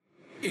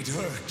It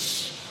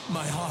hurts.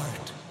 My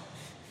heart.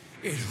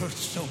 It hurts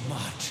so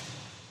much.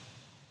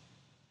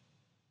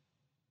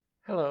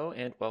 Hello,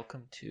 and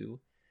welcome to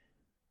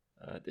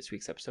this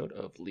week's episode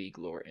of League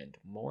Lore and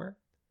More.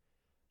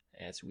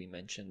 As we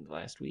mentioned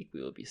last week,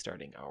 we will be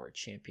starting our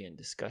champion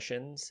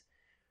discussions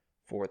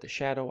for the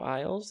Shadow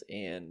Isles,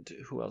 and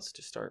who else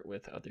to start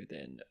with other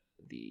than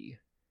the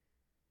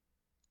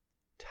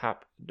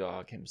top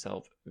dog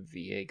himself,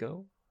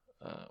 Viego,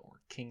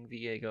 or King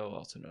Viego,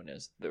 also known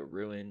as the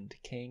Ruined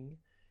King.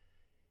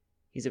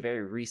 He's a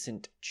very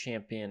recent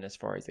champion as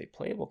far as a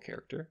playable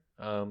character.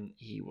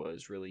 He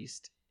was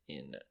released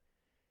in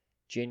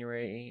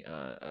January,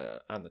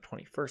 on the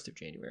 21st of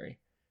January,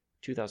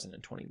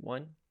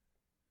 2021.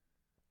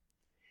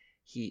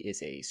 He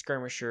is a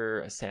skirmisher,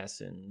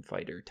 assassin,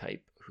 fighter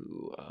type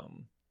who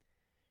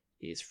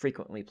is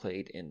frequently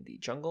played in the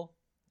jungle.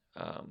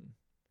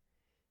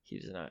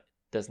 He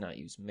does not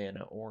use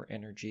mana or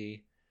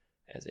energy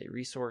as a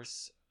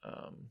resource,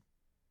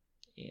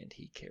 and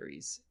he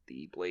carries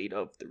the Blade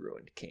of the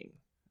Ruined King,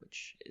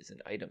 which is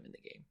an item in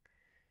the game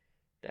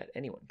that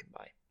anyone can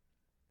buy.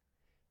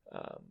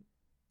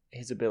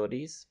 His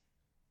abilities,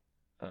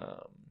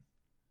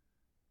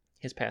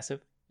 his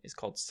passive is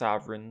called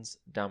Sovereign's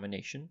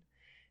Domination,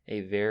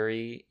 a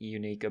very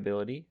unique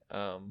ability,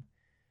 and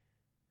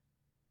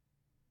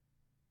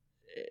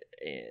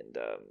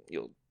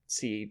you'll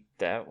see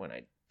that when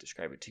I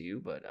describe it to you,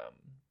 but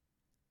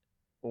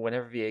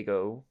whenever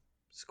Viego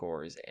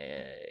scores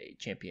a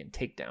champion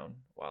takedown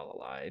while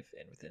alive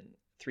and within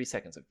 3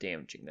 seconds of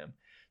damaging them,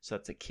 so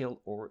that's a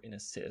kill or an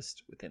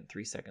assist within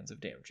 3 seconds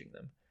of damaging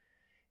them,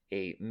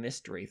 a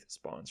Mist Wraith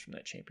spawns from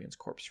that champion's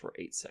corpse for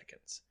 8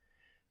 seconds.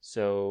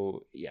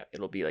 So, yeah,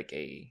 it'll be like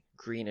a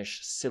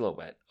greenish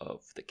silhouette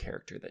of the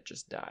character that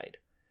just died.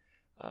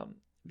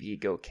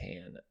 Viego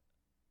can,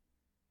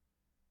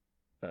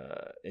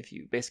 if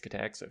you basic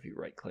attack, so if you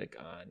right-click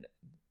on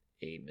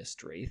a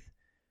Mist Wraith,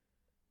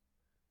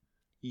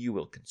 you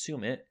will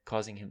consume it,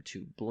 causing him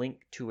to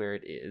blink to where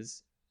it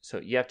is. So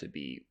you have to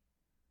be,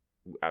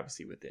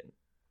 obviously, within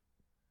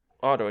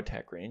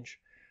auto-attack range,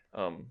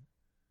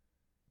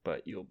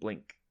 but you'll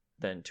blink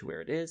then to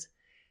where it is,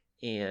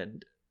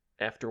 and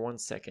after 1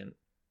 second,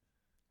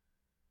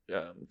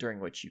 during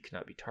which you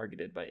cannot be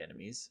targeted by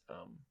enemies,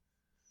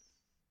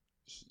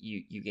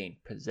 you gain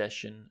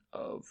possession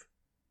of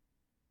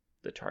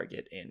the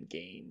target and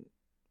gain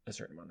a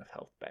certain amount of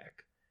health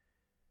back.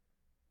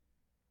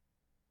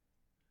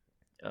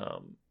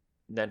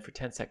 Then for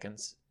 10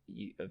 seconds,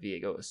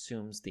 Viego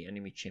assumes the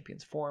enemy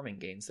champion's form and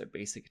gains their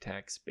basic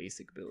attacks,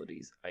 basic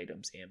abilities,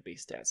 items, and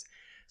base stats.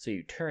 So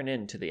you turn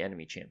into the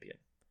enemy champion.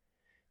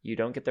 You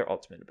don't get their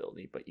ultimate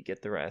ability, but you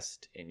get the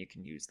rest, and you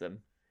can use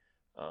them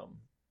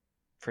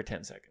for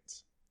 10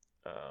 seconds.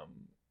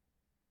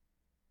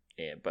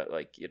 But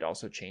like it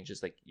also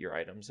changes, like your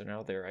items are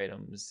now their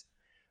items.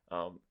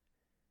 And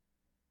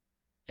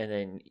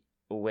then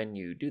when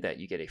you do that,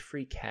 you get a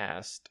free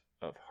cast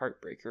of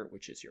Heartbreaker,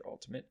 which is your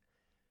ultimate.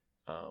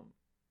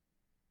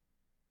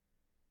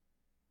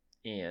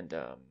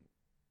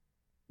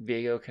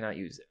 Viego cannot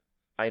use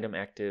item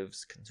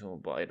actives,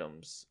 consumable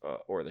items,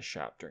 or the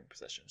shop during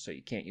possession. So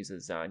you can't use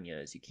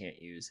lasagnas, you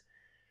can't use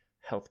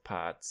health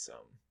pots.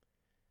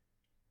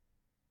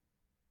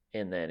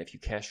 And then if you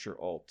cast your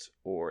ult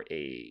or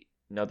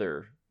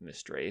another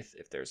Mist Wraith,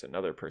 if there's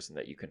another person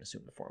that you can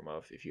assume the form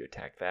of, if you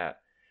attack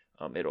that,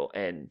 it'll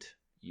end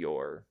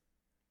your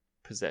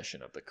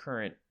possession of the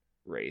current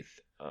Wraith,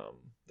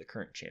 the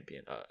current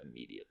champion,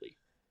 immediately.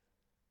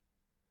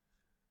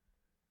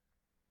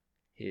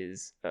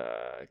 His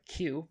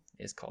Q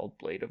is called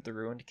Blade of the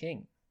Ruined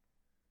King.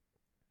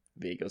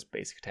 Viego's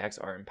basic attacks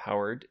are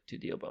empowered to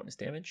deal bonus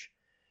damage,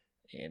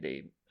 and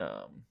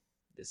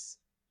this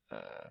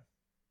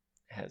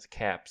has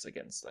caps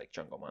against like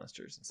jungle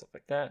monsters and stuff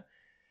like that.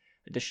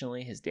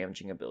 Additionally, his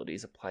damaging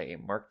abilities apply a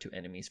mark to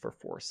enemies for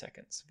 4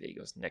 seconds.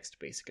 Viego's next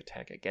basic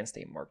attack against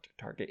a marked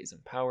target is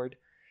empowered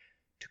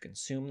to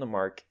consume the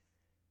mark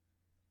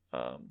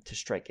to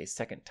strike a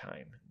second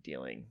time,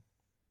 dealing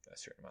a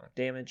certain amount of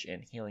damage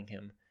and healing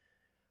him.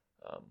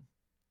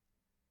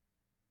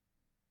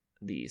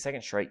 The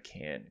second strike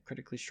can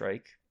critically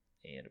strike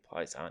and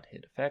applies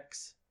on-hit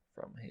effects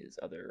from his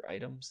other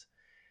items.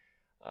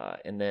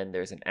 And then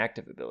there's an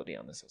active ability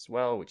on this as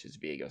well, which is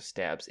Viego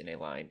stabs in a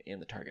line in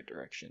the target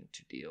direction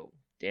to deal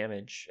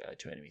damage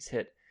to enemies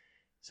hit.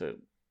 So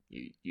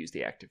you use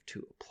the active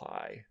to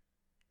apply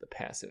the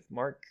passive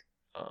mark,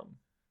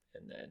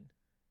 and then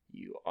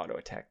you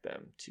auto-attack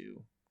them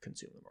to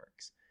consume the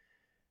marks.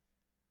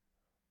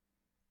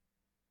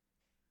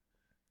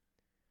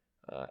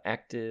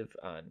 Active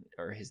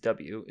his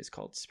W is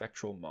called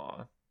Spectral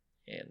Maw,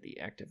 and the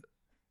active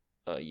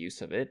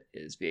use of it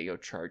is Viego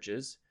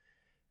charges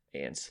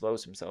and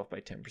slows himself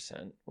by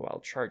 10% while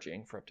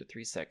charging for up to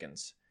 3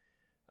 seconds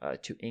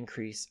to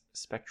increase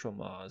Spectral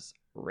Maw's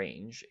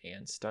range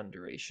and stun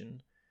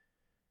duration.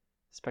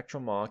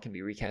 Spectral Maw can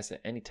be recast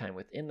at any time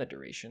within the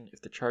duration. If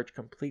the charge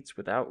completes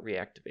without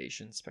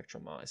reactivation,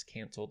 Spectral Maw is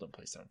cancelled and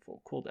placed on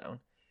full cooldown.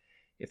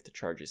 If the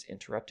charge is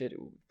interrupted, it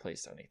will be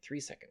placed on a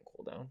 3-second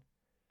cooldown.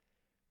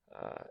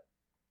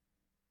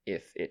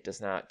 If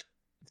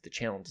the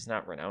channel does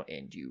not run out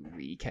and you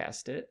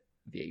recast it,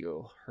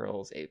 Viego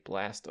hurls a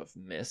blast of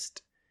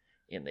mist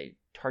in the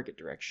target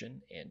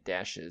direction and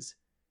dashes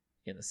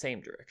in the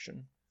same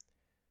direction.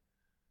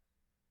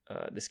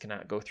 This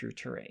cannot go through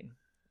terrain.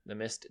 The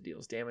mist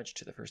deals damage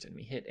to the first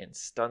enemy hit and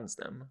stuns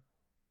them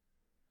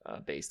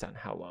based on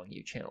how long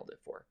you channeled it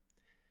for.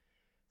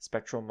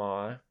 Spectral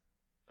Maw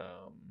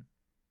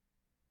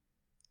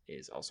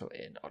is also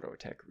an auto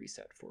attack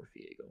reset for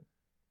Viego.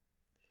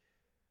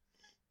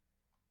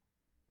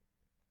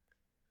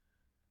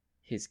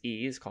 His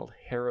E is called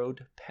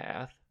Harrowed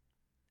Path.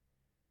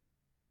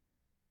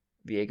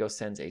 Viego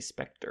sends a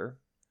specter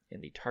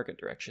in the target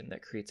direction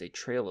that creates a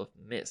trail of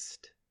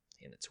mist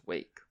in its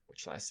wake,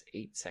 which lasts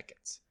 8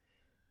 seconds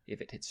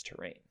if it hits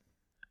terrain.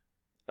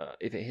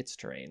 If it hits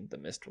terrain, the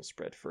mist will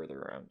spread further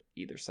around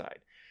either side.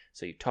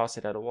 So you toss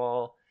it at a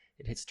wall,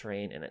 it hits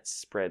terrain, and it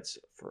spreads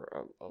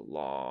for a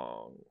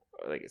long,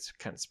 like it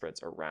kind of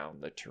spreads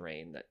around the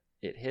terrain that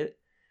it hit.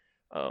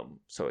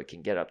 So it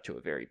can get up to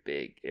a very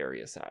big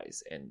area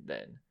size. And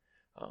then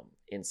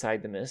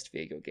inside the mist,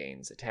 Viego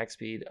gains attack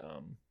speed.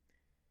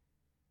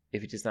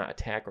 If he does not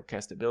attack or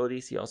cast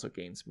abilities, he also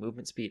gains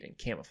movement speed and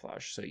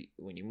camouflage. So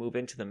when you move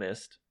into the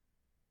mist,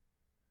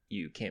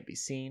 you can't be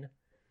seen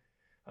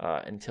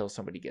until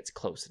somebody gets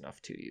close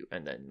enough to you.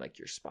 And then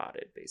you're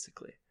spotted,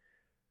 basically.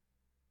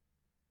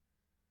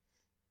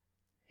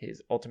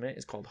 His ultimate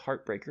is called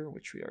Heartbreaker,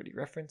 which we already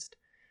referenced.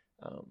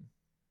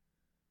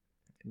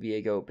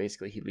 Viego,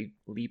 basically, he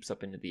leaps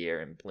up into the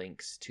air and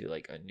blinks to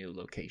a new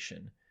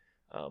location.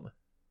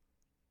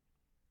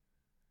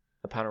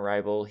 Upon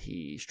arrival,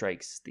 he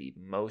strikes the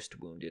most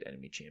wounded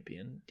enemy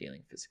champion,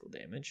 dealing physical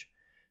damage,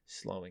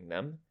 slowing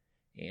them,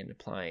 and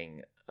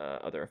applying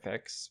other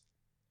effects.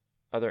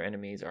 Other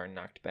enemies are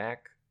knocked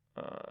back,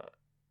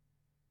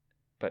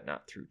 but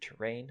not through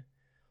terrain.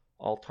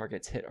 All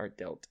targets hit are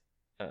dealt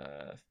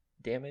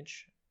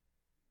damage.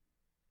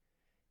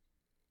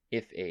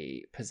 If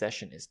a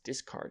possession is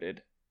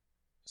discarded,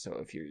 so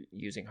if you're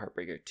using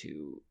Heartbreaker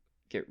to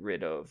get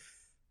rid of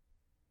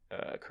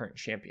a current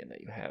champion that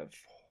you have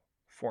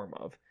form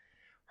of,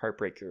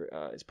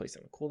 Heartbreaker is placed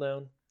on a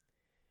cooldown.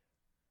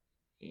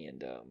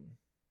 And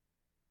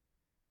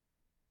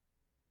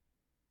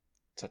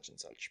such and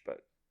such.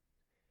 But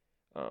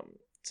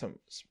some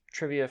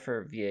trivia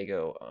for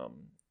Viego.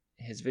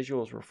 His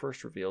visuals were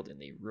first revealed in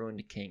the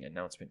Ruined King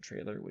announcement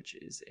trailer, which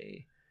is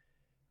a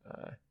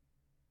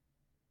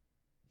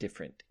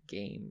different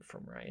game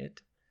from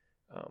Riot.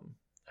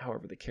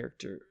 However, the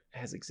character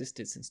has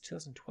existed since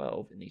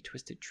 2012 in the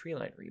Twisted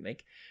Treeline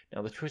remake.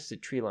 Now, the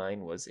Twisted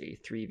Treeline was a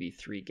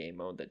 3v3 game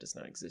mode that does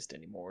not exist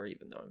anymore,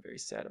 even though I'm very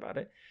sad about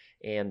it.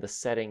 And the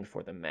setting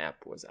for the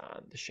map was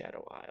on the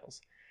Shadow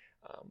Isles.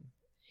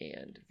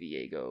 And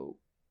Viego,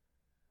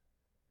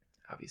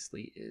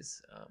 obviously,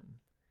 is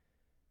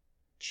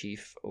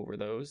chief over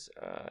those.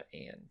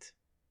 And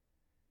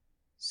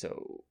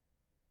so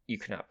you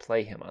could not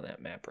play him on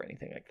that map or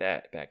anything like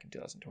that back in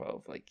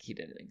 2012. He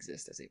didn't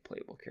exist as a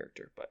playable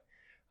character, but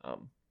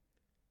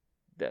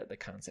the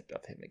concept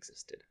of him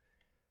existed.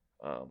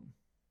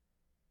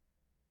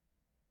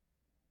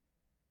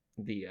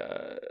 The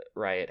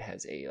Riot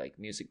has a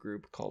music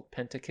group called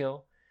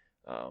Pentakill,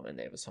 and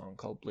they have a song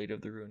called Blade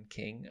of the Ruined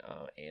King,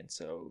 and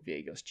so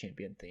Viego's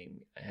champion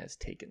theme has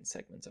taken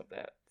segments of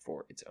that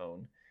for its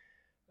own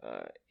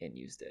and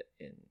used it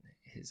in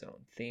his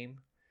own theme.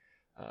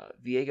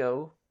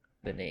 Viego,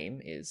 the name,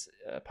 is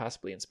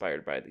possibly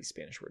inspired by the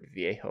Spanish word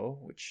viejo,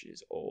 which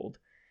is old,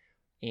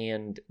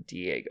 and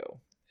Diego,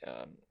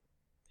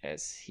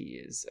 as he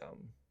is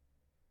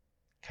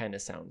kind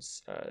of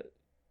sounds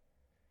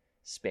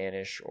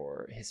Spanish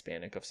or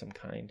Hispanic of some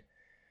kind.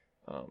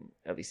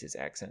 At least his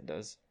accent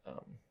does.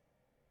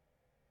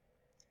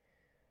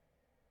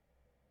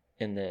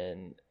 And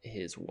then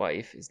his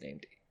wife is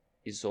named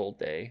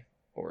Isolde,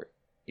 or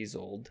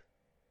Isolde,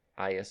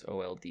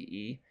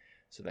 Isolde.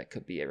 So that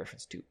could be a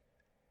reference to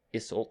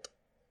Isolt,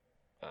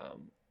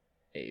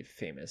 a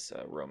famous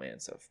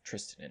romance of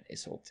Tristan and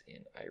Isolt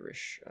in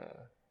Irish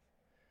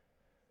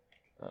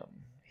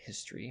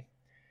history.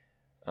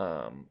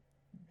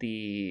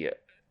 The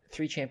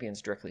three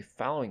champions directly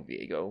following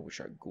Viego, which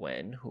are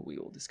Gwen, who we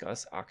will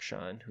discuss,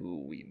 Akshan, who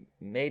we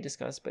may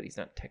discuss, but he's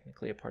not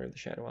technically a part of the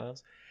Shadow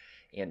Isles,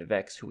 and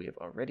Vex, who we have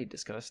already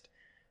discussed,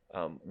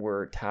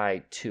 were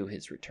tied to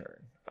his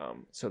return.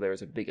 So there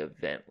was a big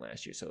event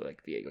last year. So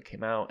Viego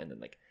came out, and then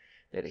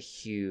they had a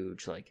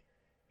huge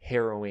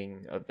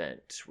harrowing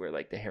event where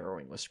the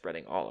harrowing was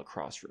spreading all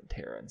across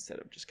Runeterra instead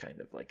of just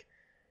kind of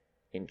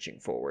inching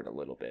forward a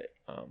little bit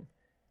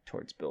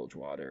towards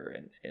Bilgewater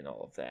and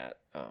all of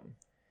that.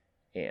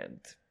 And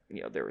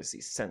there was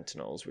these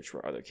Sentinels, which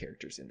were other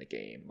characters in the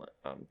game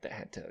that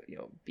had to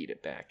beat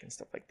it back and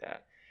stuff like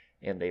that.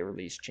 And they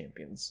released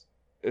champions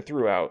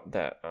throughout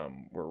that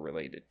were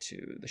related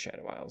to the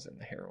Shadow Isles and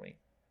the harrowing.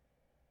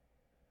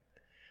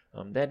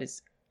 That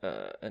is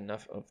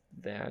enough of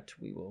that.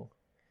 We will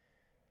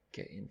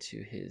get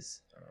into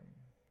his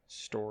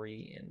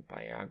story and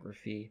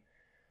biography.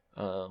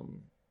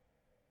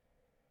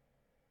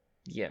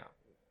 Yeah,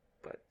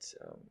 but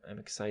I'm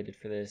excited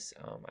for this.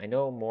 I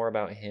know more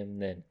about him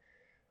than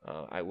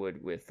I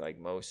would with like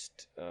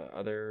most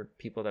other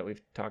people that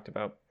we've talked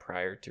about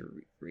prior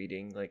to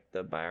reading like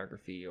the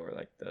biography or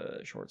like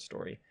the short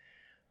story,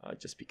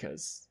 just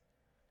because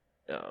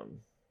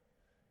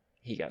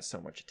he got so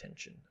much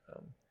attention.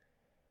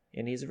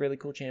 And he's a really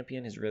cool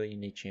champion. He's a really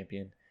unique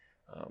champion.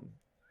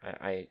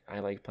 I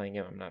like playing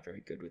him. I'm not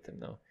very good with him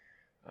though,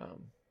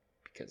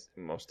 because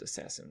most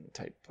assassin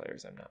type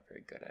players I'm not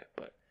very good at.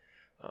 But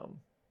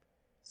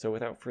so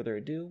without further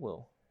ado,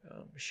 we'll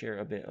share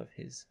a bit of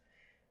his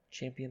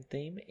champion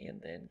theme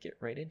and then get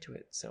right into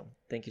it. So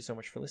thank you so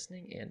much for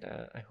listening, and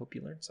I hope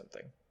you learned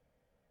something.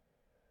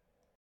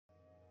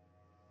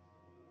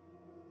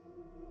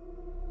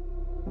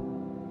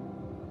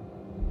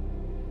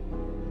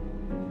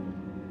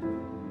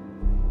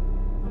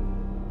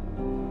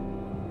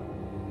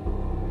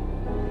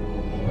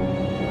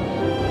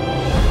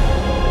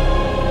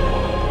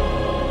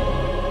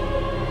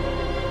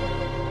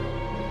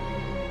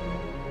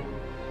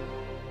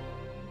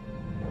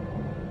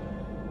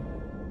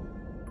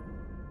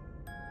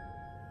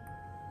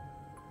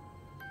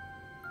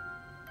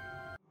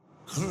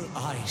 Her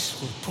eyes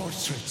were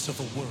portraits of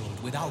a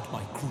world without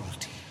my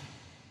cruelty.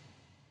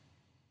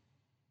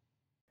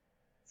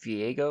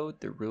 Viego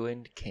the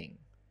Ruined King.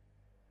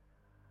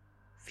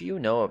 Few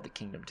know of the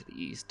kingdom to the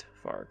east,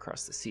 far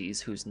across the seas,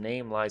 whose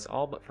name lies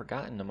all but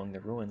forgotten among the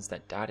ruins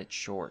that dot its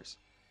shores.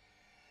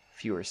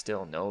 Fewer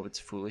still know of its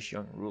foolish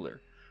young ruler,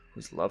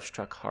 whose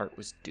love-struck heart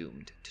was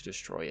doomed to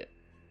destroy it.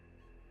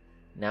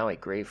 Now a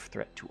grave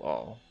threat to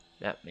all,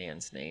 that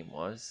man's name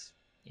was,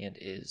 and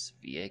is,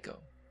 Viego.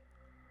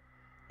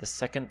 The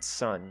second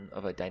son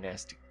of a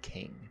dynastic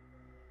king,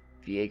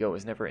 Viego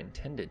was never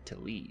intended to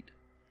lead.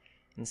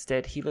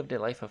 Instead, he lived a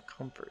life of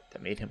comfort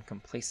that made him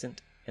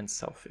complacent and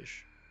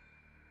selfish.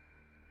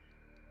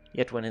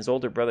 Yet when his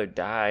older brother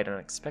died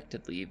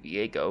unexpectedly,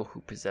 Viego,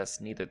 who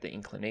possessed neither the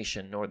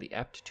inclination nor the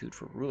aptitude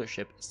for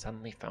rulership,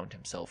 suddenly found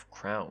himself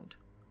crowned.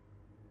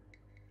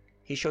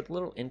 He showed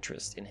little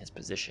interest in his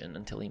position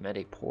until he met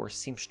a poor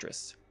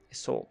seamstress,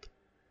 Isolde.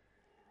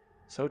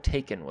 So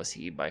taken was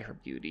he by her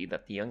beauty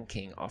that the young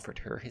king offered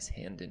her his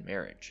hand in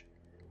marriage,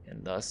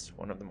 and thus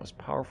one of the most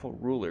powerful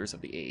rulers of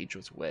the age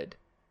was wed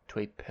to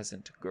a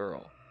peasant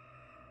girl.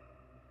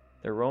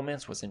 Their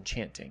romance was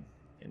enchanting,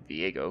 and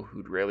Viego,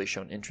 who'd rarely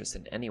shown interest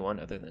in anyone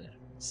other than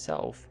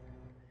himself,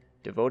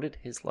 devoted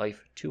his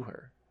life to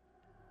her.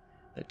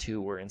 The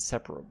two were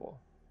inseparable.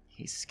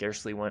 He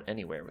scarcely went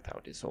anywhere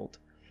without Isolde,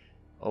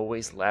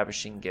 always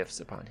lavishing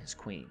gifts upon his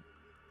queen,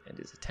 and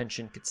his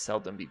attention could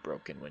seldom be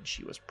broken when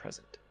she was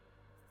present.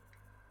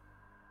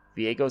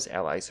 Viego's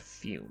allies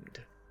fumed,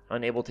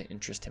 unable to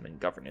interest him in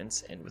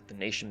governance, and with the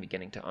nation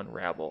beginning to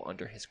unravel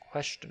under his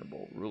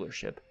questionable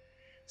rulership,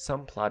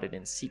 some plotted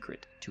in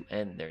secret to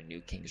end their new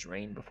king's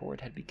reign before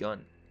it had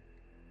begun.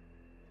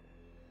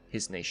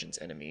 His nation's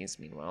enemies,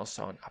 meanwhile,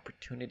 saw an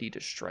opportunity to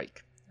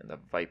strike, and the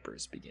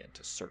vipers began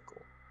to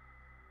circle.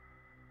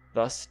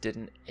 Thus did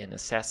an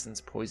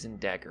assassin's poisoned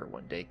dagger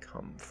one day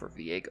come for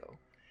Viego,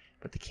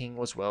 but the king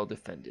was well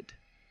defended,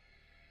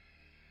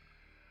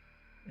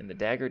 and the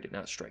dagger did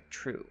not strike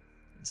true,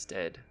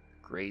 instead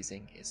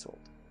grazing Isolde.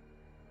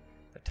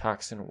 The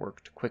toxin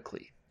worked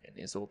quickly, and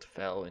Isolde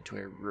fell into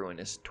a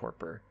ruinous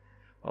torpor,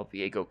 while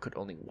Viego could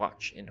only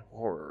watch in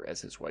horror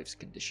as his wife's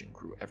condition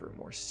grew ever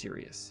more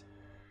serious.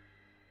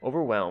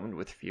 Overwhelmed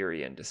with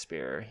fury and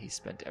despair, he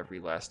spent every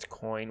last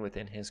coin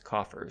within his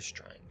coffers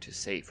trying to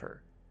save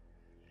her.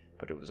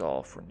 But it was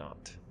all for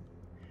naught.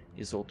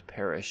 Isolde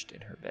perished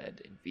in her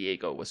bed, and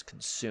Viego was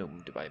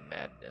consumed by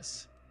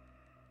madness.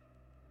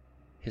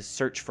 His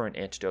search for an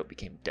antidote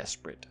became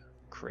desperate,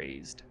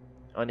 crazed.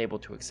 Unable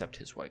to accept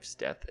his wife's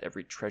death,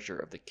 every treasure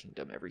of the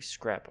kingdom, every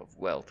scrap of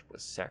wealth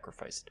was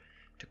sacrificed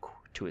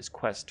to his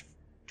quest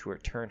to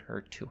return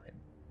her to him.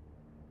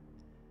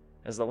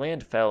 As the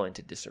land fell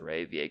into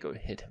disarray, Viego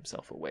hid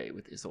himself away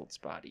with Isolde's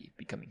body,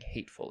 becoming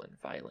hateful and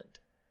violent.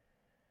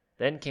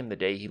 Then came the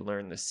day he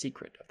learned the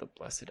secret of the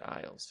Blessed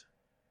Isles,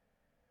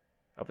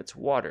 of its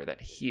water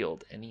that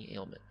healed any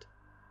ailment.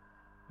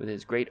 With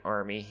his great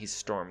army, he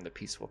stormed the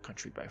peaceful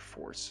country by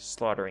force,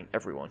 slaughtering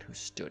everyone who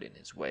stood in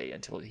his way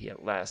until he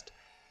at last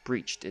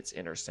breached its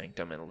inner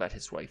sanctum and let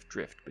his wife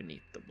drift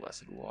beneath the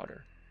blessed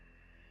water.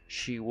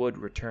 She would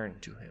return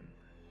to him,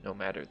 no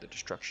matter the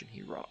destruction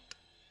he wrought,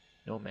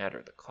 no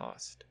matter the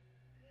cost.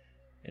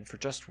 And for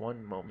just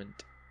one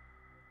moment,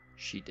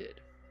 she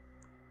did.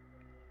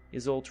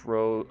 Isolde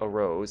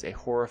arose a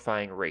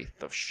horrifying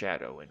wraith of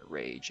shadow and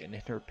rage, and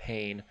in her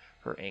pain,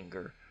 her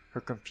anger,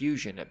 her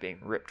confusion at being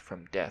ripped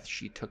from death,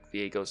 she took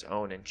Viego's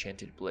own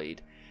enchanted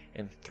blade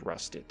and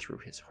thrust it through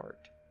his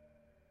heart.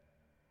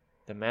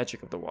 The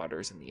magic of the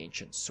waters and the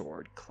ancient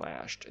sword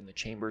clashed, and the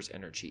chamber's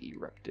energy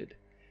erupted,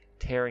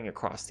 tearing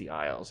across the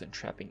aisles and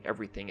trapping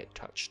everything it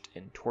touched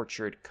in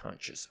tortured,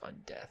 conscious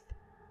undeath.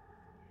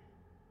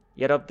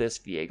 Yet of this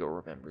Viego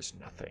remembers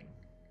nothing.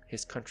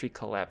 His country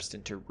collapsed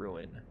into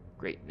ruin,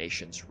 Great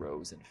nations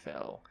rose and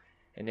fell,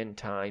 and in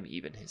time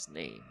even his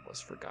name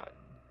was forgotten.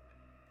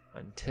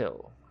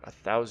 Until,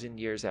 1,000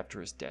 years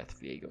after his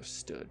death, Viego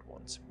stood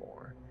once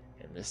more,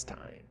 and this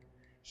time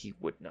he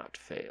would not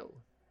fail.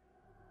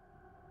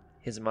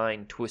 His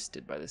mind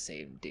twisted by the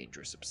same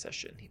dangerous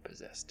obsession he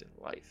possessed in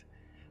life,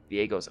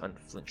 Viego's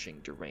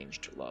unflinching,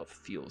 deranged love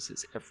fuels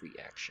his every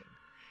action,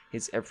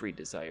 his every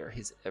desire,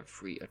 his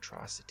every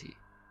atrocity.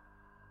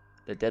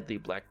 The deadly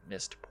black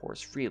mist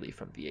pours freely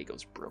from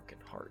Viego's broken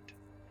heart,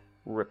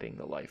 ripping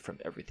the life from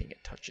everything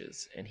it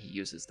touches, and he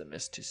uses the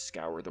mist to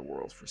scour the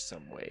world for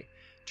some way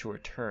to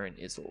return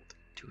Isolde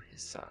to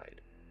his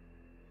side.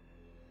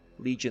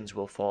 Legions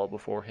will fall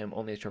before him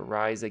only to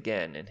rise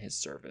again in his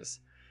service.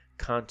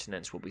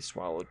 Continents will be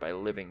swallowed by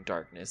living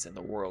darkness, and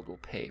the world will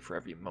pay for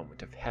every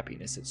moment of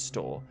happiness it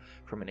stole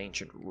from an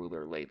ancient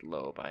ruler laid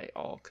low by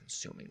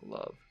all-consuming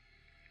love.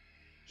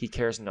 He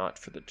cares not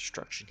for the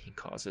destruction he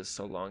causes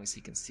so long as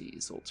he can see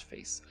Isolde's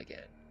face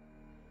again.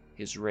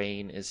 His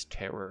reign is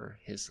terror,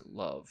 his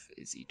love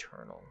is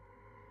eternal.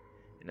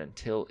 And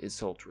until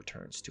Isolde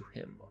returns to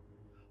him,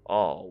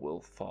 all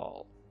will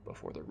fall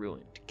before the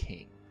ruined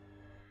king.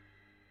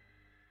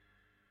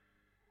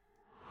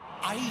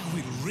 I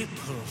will rip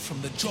her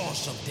from the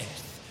jaws of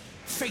death.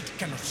 Fate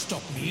cannot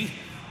stop me.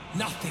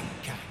 Nothing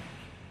can.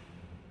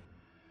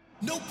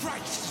 No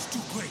price is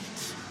too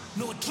great.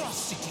 No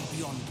atrocity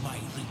beyond my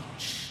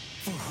reach.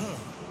 For her,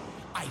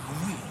 I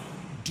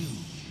will do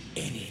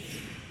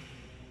anything.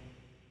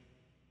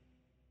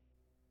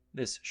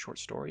 This short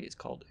story is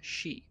called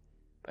She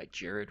by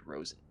Jared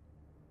Rosen.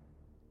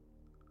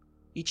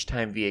 Each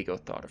time Viego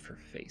thought of her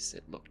face,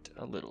 it looked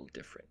a little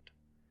different.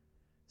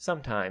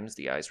 Sometimes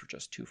the eyes were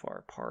just too far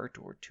apart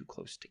or too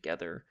close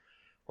together,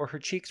 or her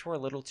cheeks were a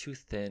little too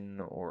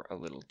thin or a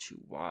little too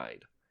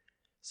wide.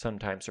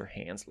 Sometimes her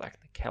hands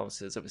lacked the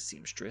calluses of a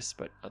seamstress,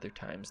 but other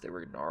times they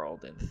were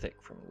gnarled and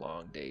thick from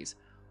long days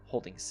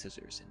holding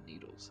scissors and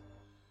needles.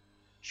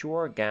 She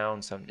wore a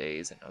gown some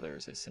days, and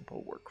others a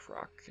simple work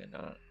frock, and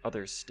on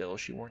others still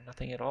she wore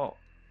nothing at all.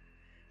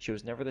 She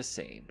was never the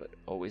same, but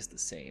always the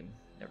same,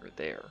 never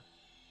there,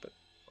 but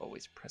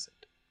always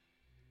present.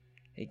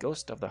 A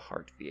ghost of the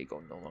heart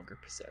Viego no longer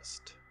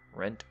possessed,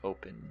 rent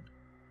open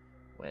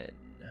when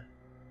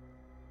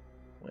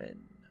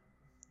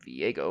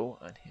Viego,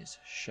 on his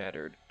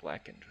shattered,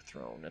 blackened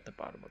throne at the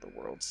bottom of the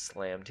world,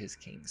 slammed his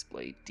king's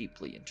blade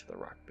deeply into the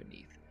rock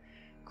beneath,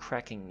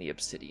 cracking the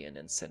obsidian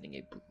and sending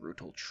a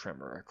brutal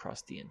tremor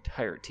across the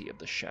entirety of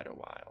the Shadow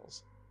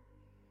Isles.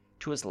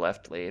 To his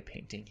left lay a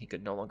painting he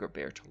could no longer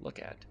bear to look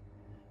at,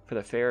 for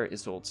the fair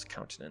Isolde's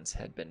countenance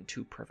had been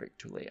too perfect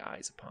to lay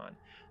eyes upon,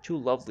 too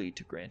lovely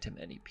to grant him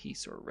any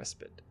peace or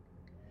respite.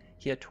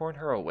 He had torn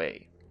her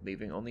away,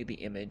 leaving only the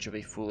image of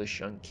a foolish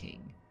young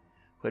king,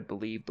 who had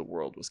believed the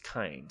world was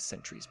kind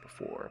centuries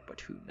before, but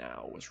who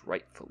now was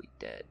rightfully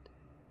dead.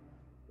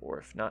 Or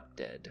if not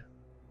dead,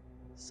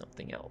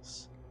 something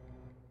else.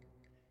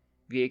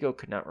 Viego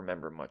could not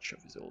remember much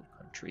of his old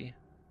country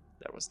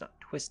that was not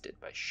twisted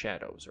by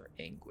shadows or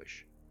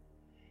anguish.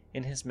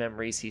 In his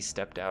memories he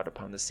stepped out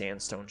upon the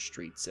sandstone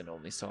streets and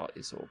only saw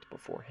Isolde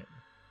before him.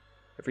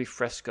 Every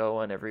fresco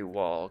on every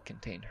wall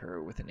contained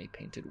her within a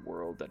painted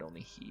world that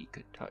only he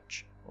could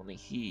touch, only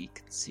he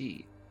could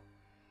see.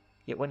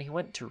 Yet when he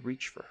went to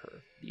reach for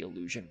her, the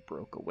illusion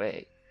broke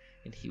away,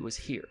 and he was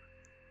here,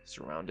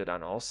 surrounded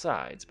on all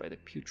sides by the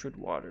putrid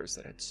waters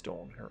that had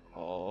stolen her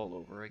all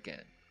over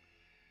again.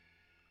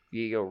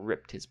 Viego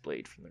ripped his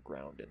blade from the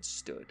ground and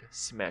stood,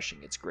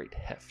 smashing its great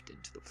heft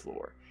into the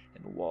floor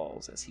and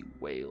walls as he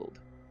wailed.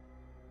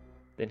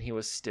 Then he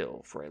was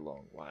still for a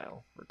long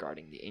while,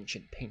 regarding the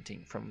ancient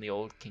painting from the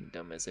old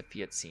kingdom as if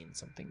he had seen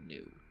something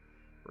new,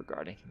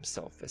 regarding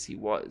himself as he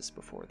was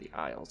before the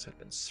isles had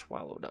been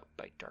swallowed up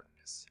by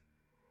darkness.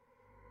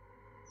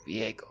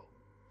 "Viego,"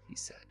 he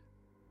said,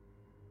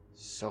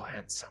 "so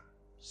handsome,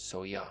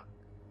 so young.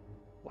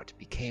 What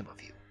became of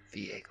you,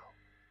 Viego?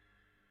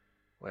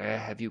 Where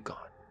have you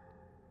gone?"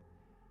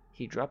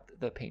 He dropped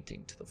the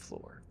painting to the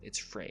floor, its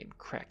frame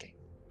cracking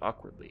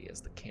awkwardly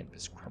as the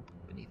canvas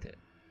crumpled beneath it.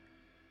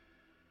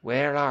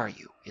 "Where are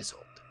you,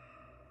 Isolde?"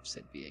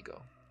 said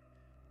Viego.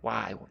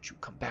 "Why won't you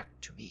come back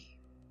to me?"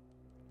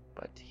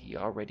 But he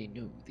already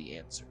knew the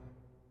answer.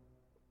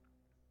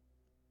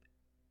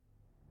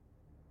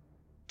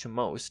 To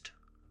most,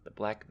 the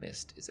black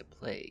mist is a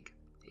plague,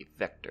 a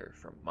vector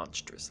for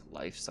monstrous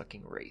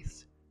life-sucking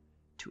wraiths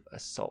to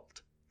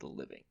assault the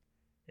living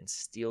and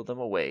steal them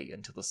away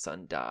until the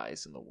sun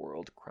dies and the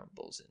world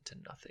crumbles into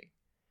nothing.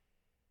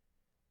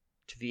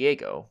 To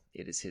Viego,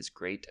 it is his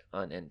great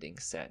unending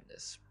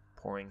sadness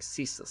pouring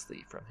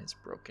ceaselessly from his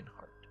broken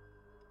heart,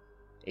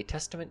 a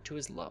testament to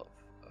his love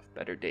of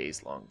better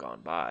days long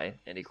gone by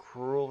and a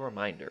cruel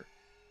reminder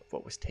of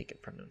what was taken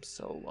from him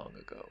so long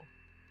ago.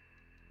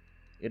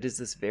 It is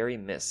this very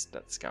mist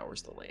that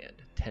scours the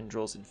land,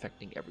 tendrils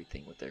infecting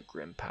everything with their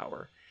grim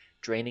power,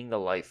 draining the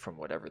life from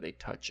whatever they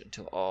touch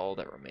until all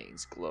that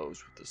remains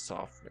glows with the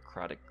soft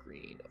necrotic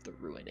green of the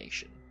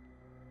ruination.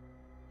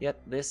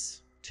 Yet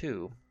this,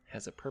 too,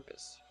 has a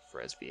purpose, for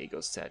as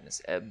Viego's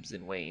sadness ebbs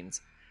and wanes,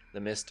 The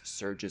mist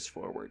surges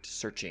forward,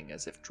 searching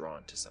as if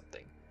drawn to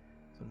something.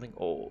 Something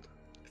old,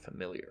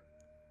 familiar,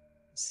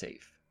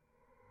 safe.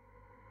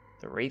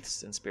 The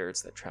wraiths and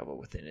spirits that travel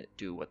within it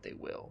do what they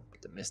will,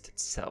 but the mist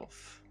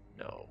itself,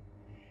 no.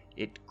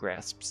 It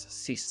grasps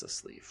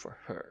ceaselessly for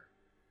her.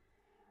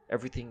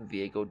 Everything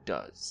Viego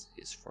does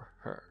is for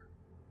her.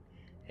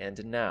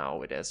 And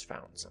now it has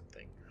found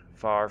something.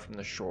 Far from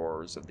the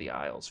shores of the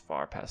isles,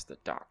 far past the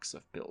docks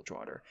of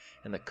Bilgewater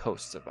and the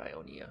coasts of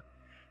Ionia.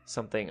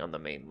 Something on the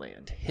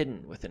mainland,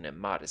 hidden within a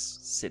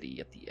modest city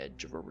at the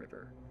edge of a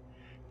river.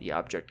 The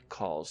object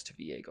calls to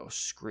Viego,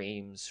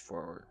 screams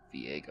for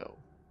Viego,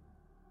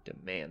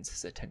 demands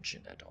his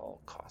attention at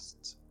all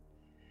costs.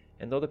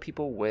 And though the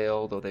people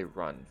wail, though they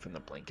run from the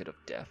blanket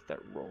of death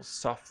that rolls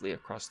softly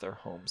across their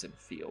homes and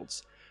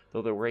fields,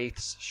 though the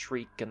wraiths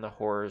shriek and the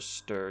horrors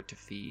stir to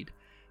feed,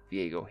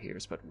 Viego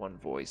hears but one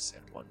voice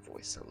and one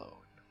voice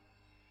alone.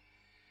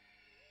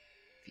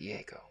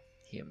 Viego,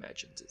 he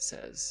imagines it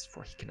says,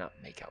 for he cannot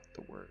make out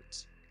the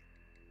words.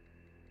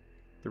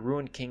 The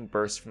Ruined King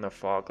bursts from the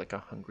fog like a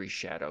hungry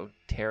shadow,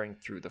 tearing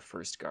through the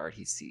first guard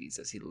he sees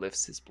as he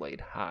lifts his blade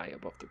high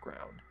above the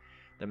ground.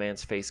 The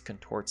man's face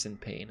contorts in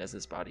pain as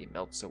his body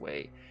melts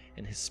away,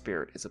 and his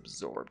spirit is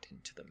absorbed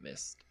into the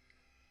mist.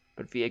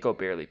 But Viego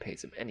barely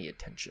pays him any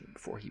attention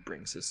before he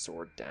brings his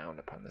sword down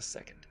upon the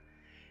second.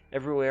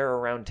 Everywhere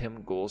around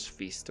him, ghouls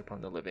feast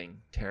upon the living,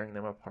 tearing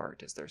them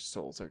apart as their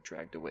souls are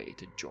dragged away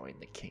to join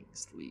the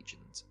king's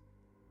legions.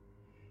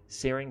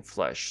 Searing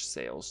flesh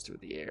sails through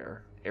the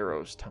air,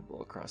 arrows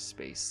tumble across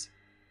space,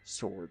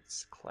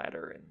 swords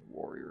clatter and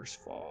warriors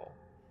fall.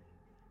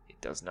 It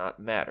does not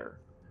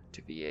matter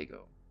to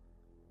Viego.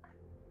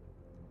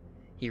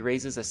 He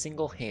raises a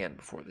single hand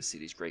before the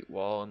city's great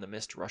wall, and the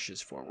mist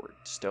rushes forward,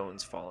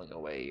 stones falling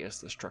away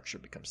as the structure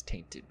becomes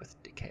tainted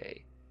with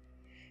decay.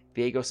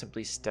 Viego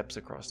simply steps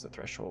across the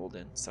threshold,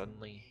 and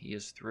suddenly he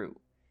is through.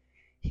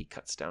 He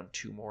cuts down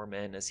 2 more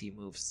men as he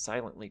moves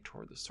silently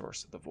toward the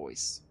source of the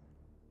voice.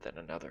 Then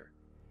another.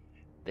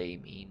 They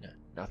mean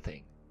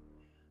nothing.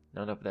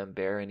 None of them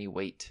bear any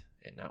weight,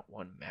 and not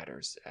one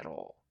matters at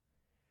all.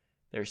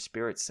 Their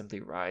spirits simply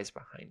rise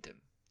behind him,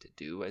 to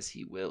do as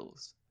he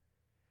wills.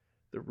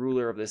 The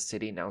ruler of this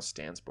city now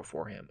stands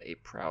before him, a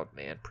proud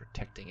man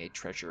protecting a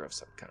treasure of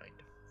some kind,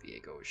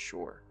 Viego is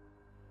sure.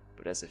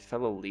 But as a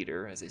fellow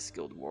leader, as a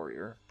skilled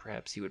warrior,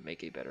 perhaps he would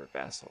make a better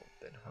vassal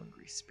than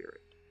Hungry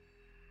Spirit.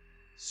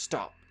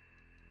 "Stop,"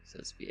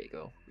 says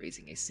Viego,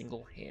 raising a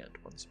single hand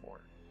once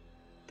more.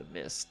 The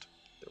mist,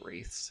 the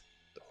wraiths,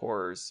 the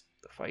horrors,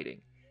 the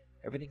fighting,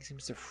 everything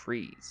seems to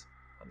freeze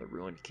on the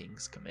Ruined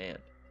King's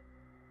command.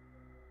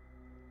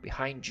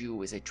 "Behind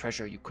you is a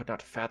treasure you could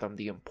not fathom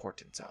the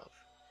importance of.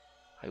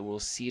 I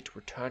will see it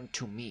returned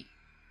to me,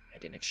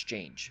 and in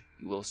exchange,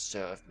 you will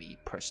serve me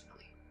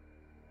personally."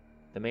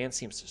 The man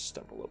seems to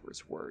stumble over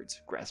his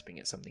words, grasping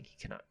at something he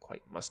cannot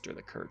quite muster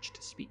the courage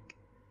to speak.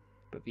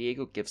 But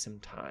Viego gives him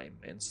time,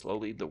 and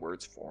slowly the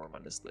words form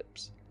on his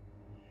lips.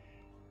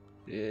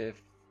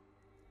 If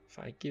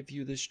I give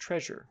you this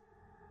treasure,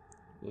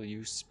 will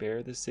you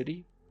spare the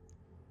city?"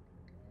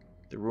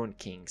 The Ruined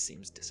King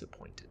seems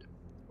disappointed.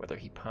 Whether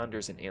he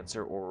ponders an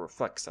answer or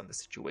reflects on the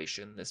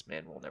situation, this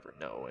man will never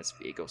know, as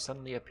Viego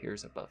suddenly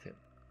appears above him,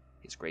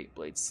 his great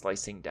blade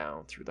slicing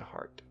down through the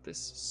heart of this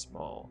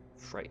small,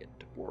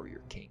 frightened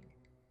warrior king.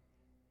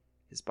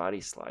 His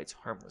body slides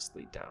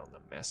harmlessly down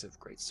the massive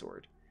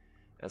greatsword,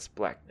 as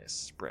blackness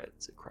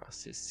spreads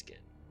across his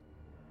skin.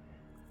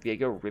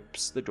 Viego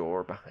rips the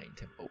door behind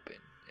him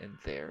open, and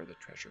there the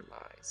treasure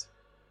lies.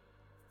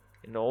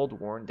 An old,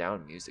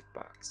 worn-down music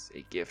box,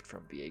 a gift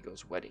from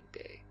Viego's wedding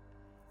day,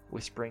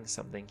 whispering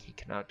something he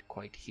cannot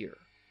quite hear.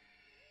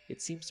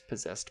 It seems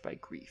possessed by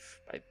grief,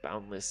 by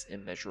boundless,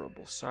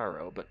 immeasurable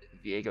sorrow, but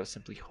Viego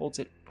simply holds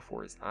it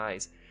before his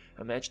eyes,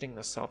 imagining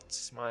the soft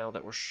smile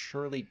that will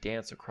surely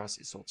dance across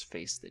Isolde's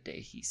face the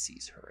day he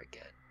sees her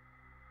again.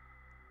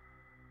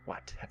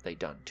 "What have they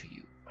done to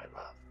you, my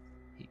love?"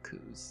 he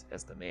coos,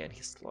 as the man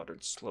he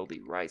slaughtered slowly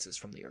rises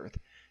from the earth,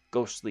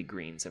 ghostly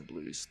greens and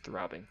blues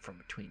throbbing from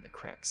between the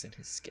cracks in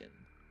his skin.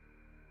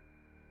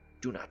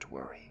 "Do not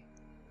worry,"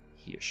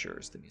 he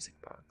assures the music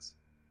box.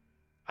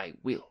 "I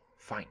will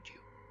find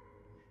you.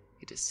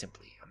 It is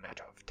simply a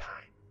matter of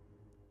time."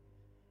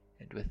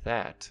 And with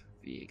that,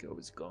 Viego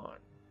is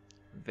gone,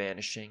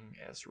 vanishing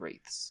as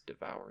wraiths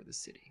devour the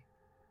city.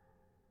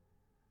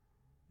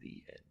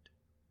 The end.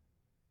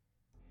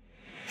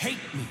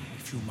 Hate me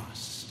if you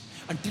must,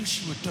 until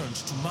she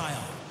returns to my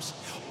arms.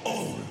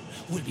 All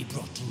will be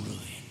brought to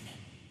ruin.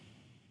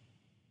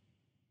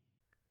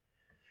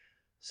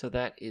 So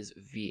that is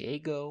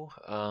Viego,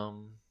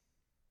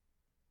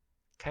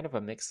 kind of a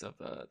mix of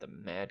the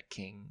Mad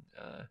King,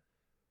 the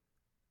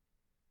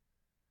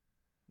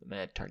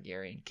Mad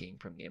Targaryen King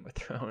from Game of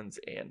Thrones,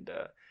 and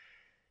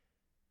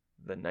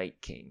the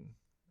Night King,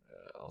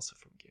 also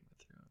from Game of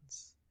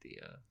Thrones,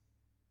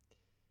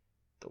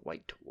 the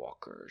White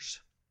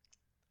Walkers.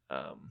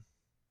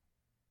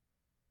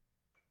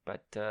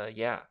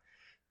 Yeah,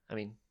 I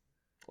mean,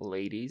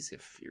 ladies,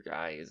 if your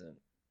guy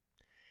isn't,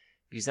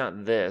 if he's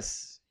not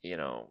this,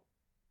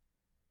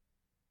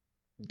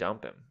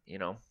 dump him, you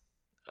know?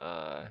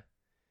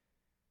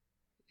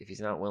 If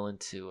he's not willing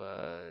to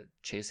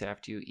chase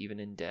after you even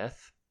in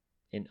death,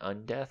 in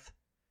undeath,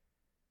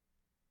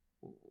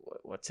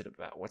 what's it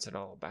about? What's it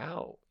all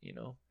about, you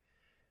know?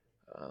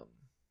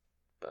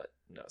 But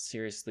no,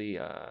 seriously,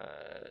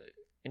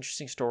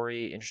 interesting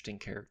story, interesting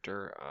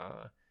character.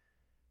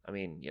 I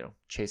mean, you know,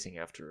 chasing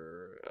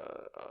after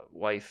a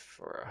wife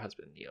or a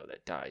husband, you know,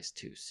 that dies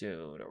too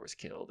soon or was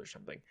killed or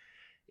something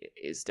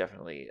is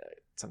definitely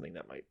something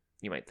that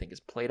you might think is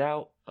played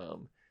out.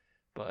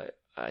 But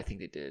I think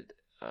they did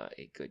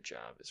a good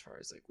job as far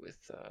as like with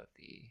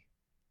the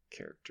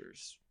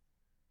character's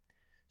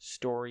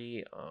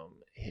story,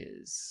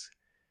 his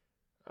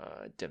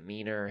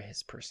demeanor,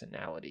 his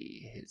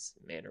personality, his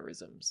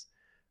mannerisms,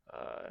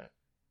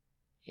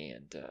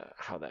 and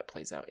how that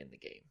plays out in the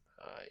game.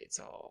 It's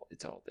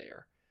all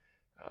there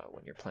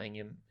when you're playing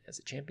him as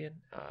a champion,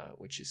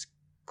 which is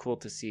cool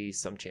to see.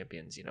 Some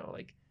champions, you know,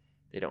 like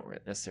they don't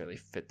necessarily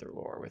fit their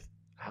lore with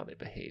how they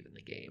behave in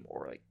the game,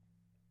 or like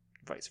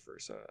vice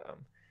versa.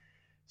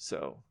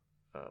 So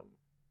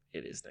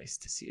it is nice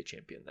to see a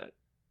champion that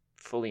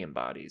fully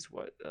embodies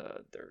what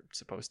they're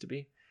supposed to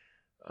be.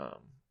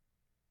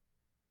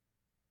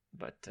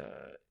 But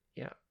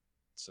yeah,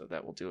 so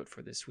that will do it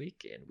for this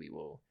week, and we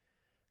will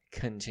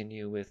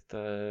continue with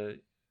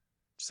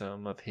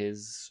some of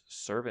his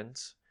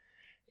servants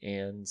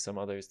and some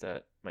others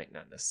that might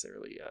not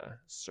necessarily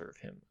serve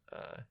him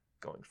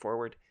going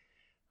forward.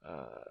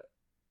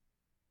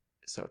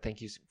 So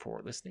thank you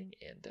for listening,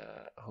 and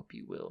I hope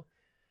you will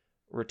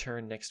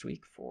return next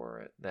week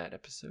for that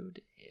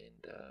episode.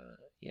 And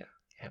yeah,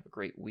 have a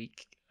great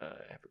week.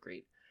 Have a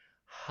great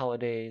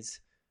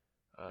holidays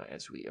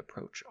as we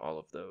approach all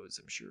of those.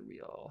 I'm sure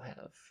we all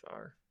have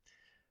our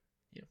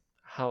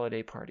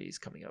holiday parties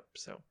coming up.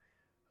 So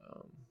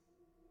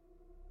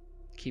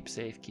keep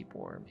safe, keep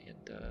warm,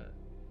 and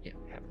yeah,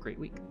 have a great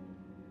week.